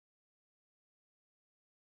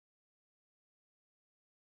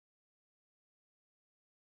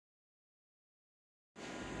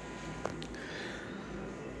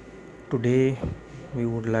Today we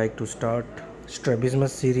would like to start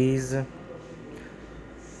strabismus series,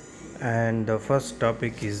 and the first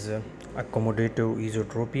topic is accommodative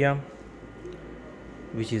esotropia,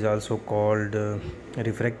 which is also called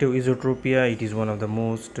refractive esotropia. It is one of the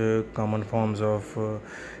most common forms of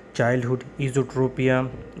childhood esotropia.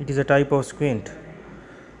 It is a type of squint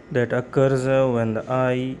that occurs when the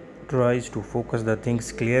eye tries to focus the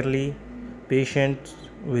things clearly. Patients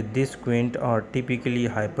with this squint are typically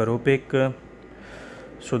hyperopic,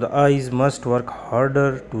 so the eyes must work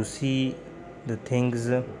harder to see the things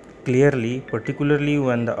clearly, particularly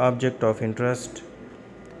when the object of interest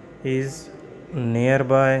is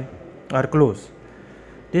nearby or close.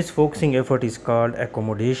 This focusing effort is called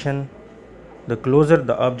accommodation. The closer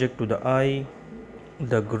the object to the eye,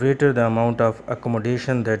 the greater the amount of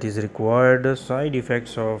accommodation that is required. Side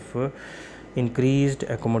effects of increased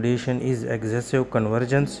accommodation is excessive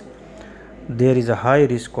convergence. There is a high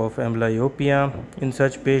risk of amblyopia in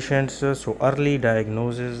such patients, so early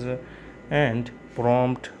diagnosis and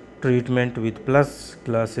prompt treatment with plus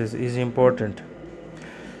glasses is important.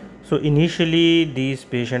 So initially these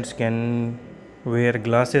patients can wear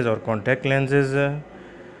glasses or contact lenses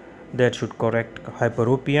that should correct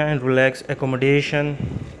hyperopia and relax accommodation.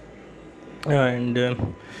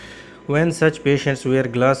 And when such patients wear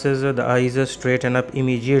glasses, the eyes straighten up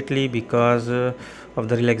immediately because of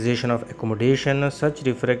the relaxation of accommodation. Such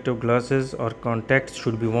refractive glasses or contacts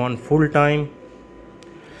should be worn full time.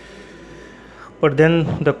 But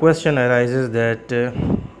then the question arises that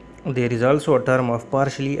there is also a term of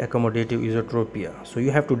partially accommodative esotropia. So you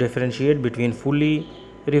have to differentiate between fully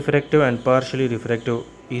refractive and partially refractive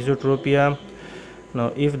esotropia.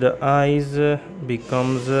 Now if the eyes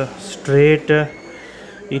becomes straight,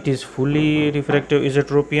 it is fully refractive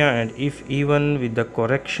esotropia, and if even with the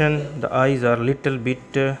correction the eyes are little bit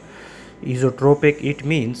esotropic, it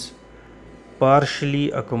means partially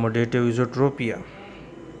accommodative esotropia.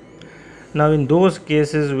 Now in those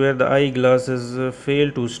cases where the eyeglasses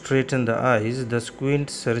fail to straighten the eyes, the squint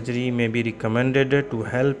surgery may be recommended to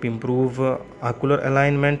help improve ocular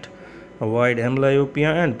alignment, avoid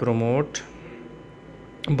amblyopia and promote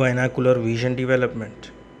binocular vision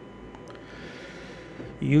development.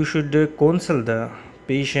 You should counsel the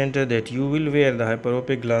patient that you will wear the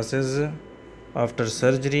hyperopic glasses after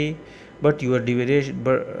surgery, but your deviation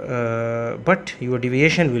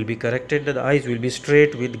will be corrected. The eyes will be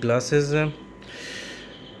straight with glasses,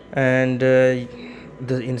 and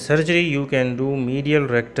in surgery you can do medial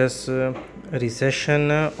rectus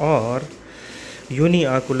recession or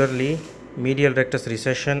uniocularly medial rectus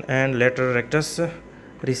recession and lateral rectus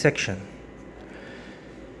resection.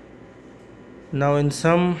 Now in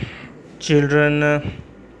some children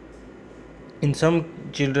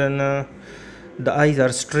the eyes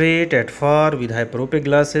are straight at far with hyperopic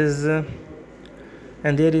glasses,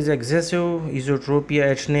 and there is excessive esotropia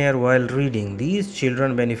at near while reading. These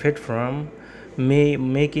children benefit from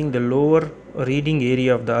making the lower reading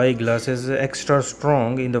area of the eyeglasses extra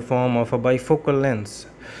strong in the form of a bifocal lens.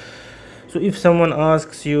 So if someone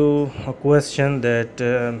asks you a question that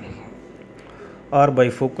are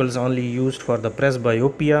bifocals only used for the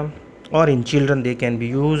presbyopia, or in children they can be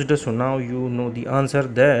used, so now you know the answer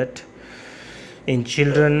that in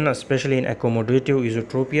children, especially in accommodative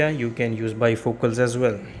esotropia, you can use bifocals as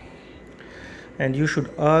well. And you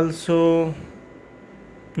should also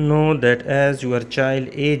know that as your child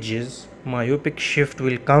ages, myopic shift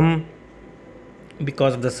will come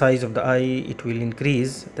because of the size of the eye. It will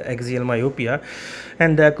increase the axial myopia,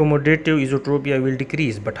 and the accommodative esotropia will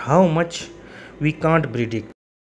decrease, but how much we can't predict.